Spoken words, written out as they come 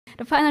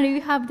Finally, we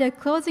have the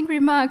closing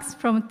remarks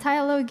from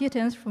Tyler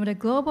Gittens from the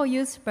Global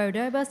Youth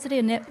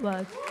Biodiversity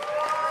Network.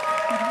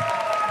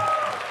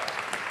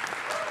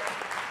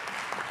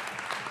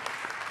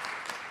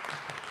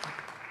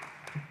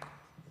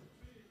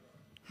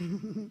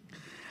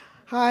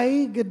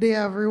 Hi, good day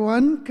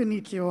everyone.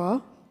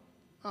 Konnichiwa.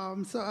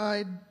 So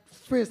I'd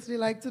firstly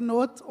like to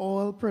note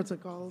all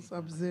protocols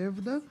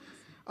observed.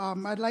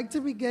 I'd like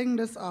to begin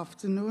this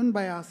afternoon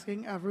by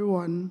asking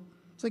everyone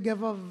to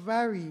give a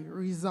very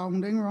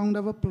resounding round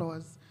of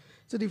applause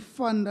to the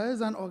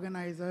funders and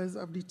organizers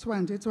of the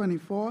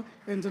 2024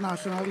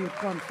 International Youth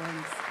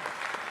Conference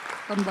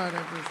on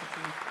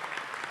Biodiversity.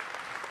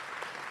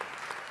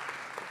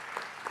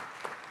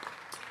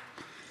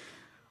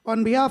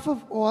 On behalf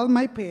of all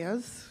my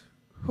peers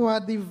who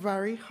had the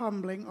very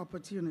humbling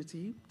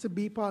opportunity to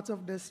be part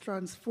of this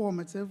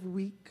transformative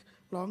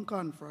week-long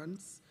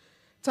conference,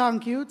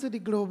 thank you to the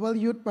Global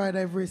Youth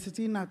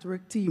Biodiversity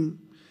Network team.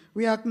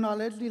 We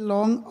acknowledge the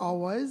long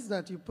hours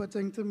that you put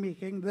into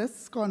making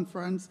this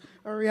conference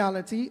a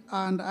reality,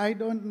 and I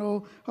don't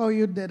know how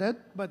you did it,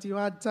 but you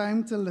had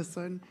time to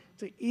listen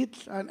to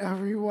each and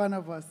every one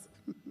of us.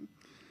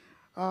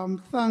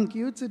 Thank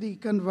you to the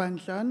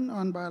Convention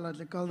on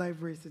Biological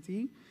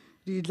Diversity,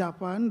 the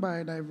Japan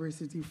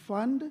Biodiversity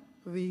Fund,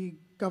 the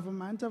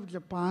Government of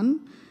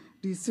Japan,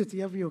 the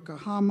City of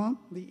Yokohama,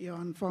 the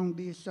Aeon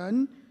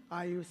Foundation,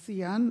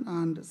 IUCN,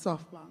 and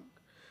SoftBank.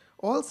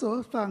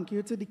 Also, thank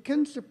you to the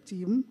kinship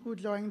team who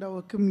joined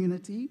our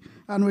community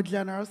and were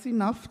generous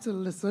enough to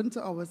listen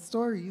to our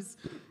stories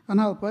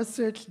and help us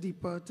search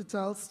deeper to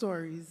tell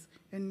stories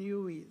in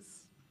new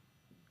ways.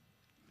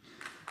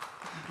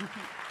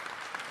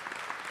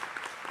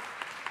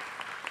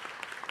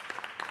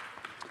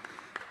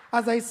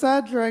 As I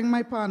said during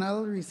my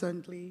panel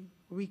recently,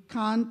 we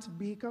can't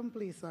be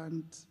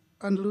complacent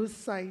and lose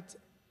sight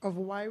of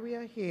why we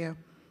are here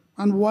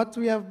and what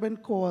we have been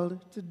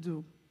called to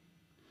do.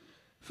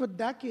 For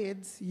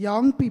decades,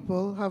 young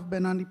people have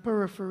been on the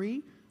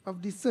periphery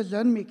of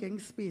decision-making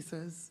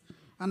spaces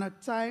and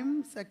at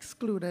times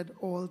excluded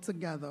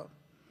altogether.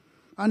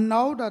 And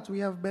now that we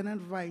have been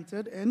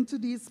invited into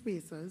these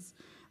spaces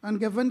and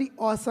given the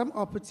awesome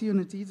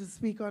opportunity to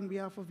speak on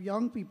behalf of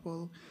young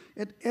people,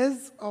 it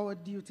is our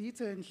duty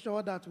to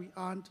ensure that we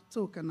aren't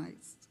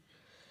tokenized.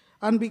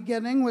 And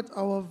beginning with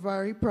our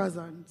very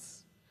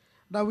presence,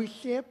 that we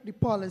shape the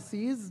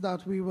policies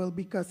that we will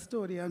be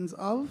custodians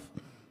of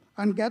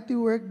and get the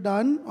work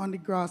done on the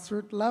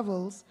grassroots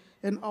levels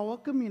in our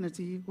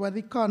community where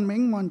the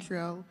Kunming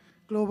Montreal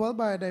Global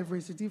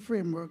Biodiversity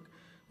Framework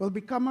will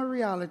become a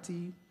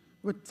reality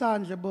with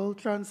tangible,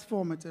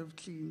 transformative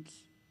change.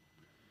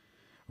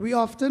 We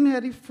often hear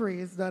the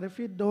phrase that if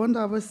you don't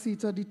have a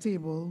seat at the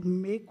table,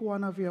 make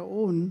one of your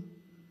own.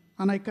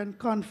 And I can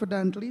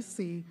confidently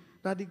say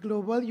that the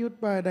Global Youth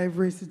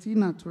Biodiversity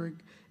Network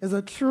is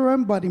a true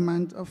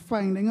embodiment of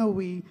finding a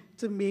way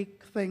to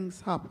make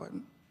things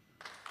happen.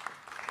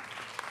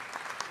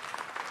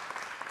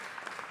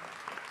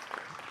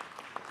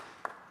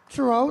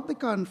 Throughout the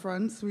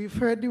conference, we've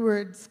heard the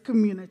words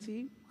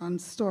community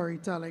and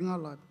storytelling a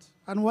lot.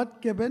 And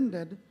what GYBN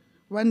did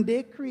when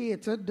they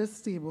created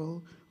this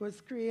table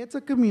was create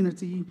a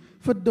community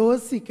for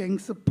those seeking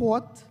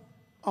support,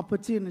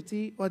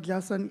 opportunity, or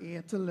just an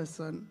ear to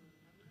listen.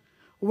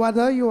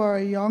 Whether you are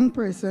a young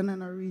person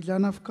in a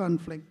region of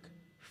conflict,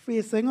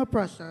 facing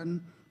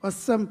oppression, or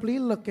simply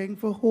looking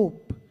for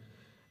hope,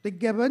 the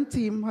GYBN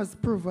team has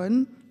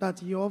proven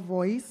that your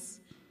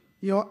voice,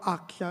 your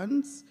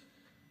actions,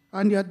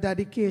 and your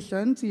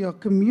dedication to your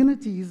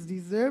communities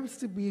deserves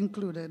to be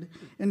included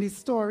in the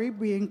story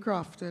being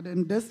crafted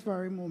in this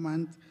very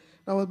moment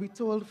that will be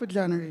told for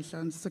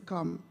generations to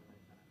come.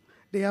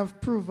 They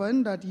have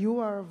proven that you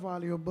are a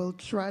valuable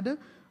thread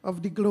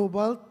of the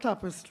global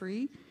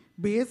tapestry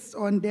based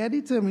on their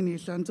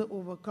determination to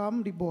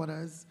overcome the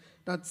borders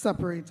that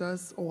separate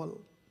us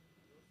all.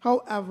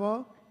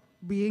 However,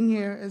 being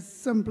here is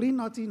simply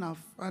not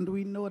enough, and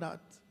we know that.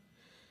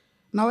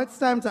 Now it's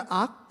time to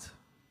act,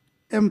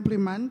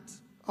 implement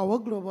our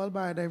global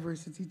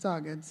biodiversity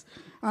targets,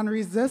 and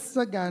resist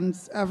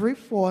against every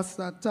force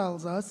that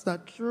tells us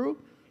that true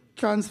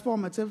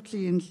transformative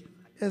change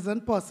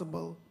isn't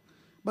possible.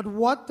 But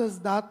what does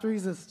that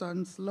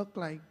resistance look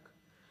like?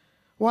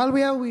 While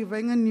we are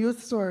weaving a new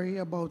story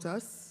about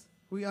us,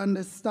 we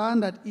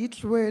understand that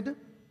each word,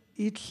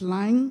 each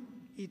line,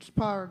 each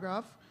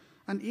paragraph,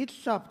 and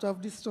each chapter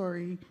of the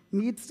story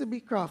needs to be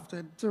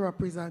crafted to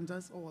represent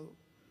us all.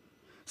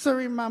 So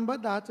remember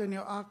that in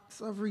your acts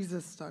of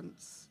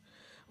resistance.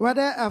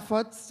 Whether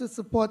efforts to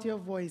support your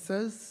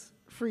voices,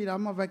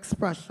 freedom of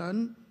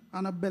expression,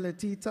 and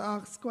ability to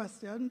ask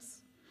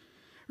questions,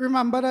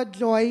 remember that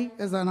joy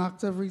is an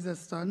act of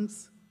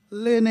resistance,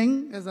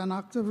 learning is an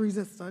act of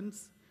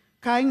resistance,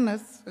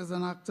 kindness is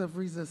an act of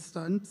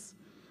resistance,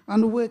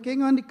 and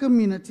working on the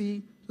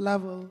community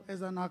level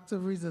is an act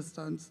of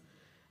resistance.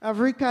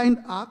 Every kind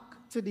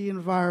act to the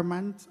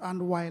environment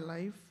and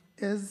wildlife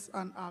is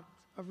an act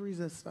of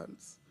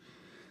resistance.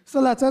 So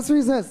let us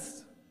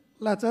resist.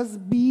 Let us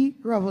be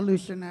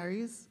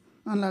revolutionaries.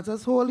 and let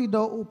us hold the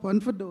door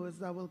open for those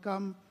that will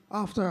come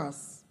after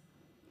us.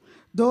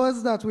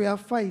 Those that we are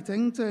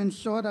fighting to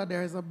ensure that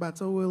there is a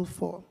better world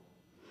for.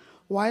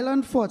 While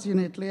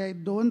unfortunately, I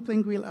don't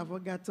think we'll ever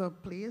get to a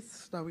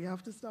place that we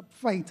have to stop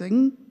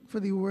fighting for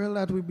the world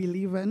that we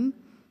believe in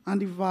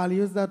and the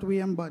values that we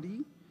embody,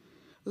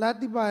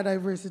 let the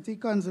biodiversity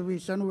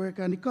conservation work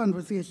and the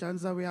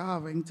conversations that we are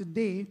having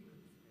today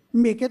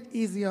make it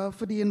easier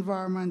for the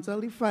environmental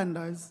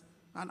defenders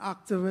and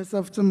activists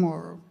of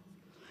tomorrow.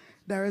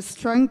 There is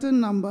strength in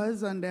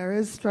numbers and there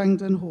is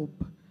strength in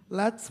hope.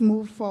 Let's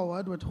move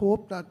forward with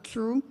hope that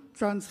true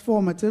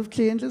transformative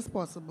change is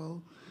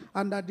possible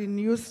and that the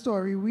new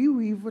story we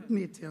weave with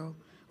nature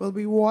will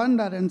be one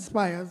that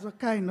inspires a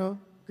kinder,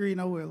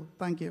 greener world.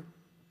 Thank you.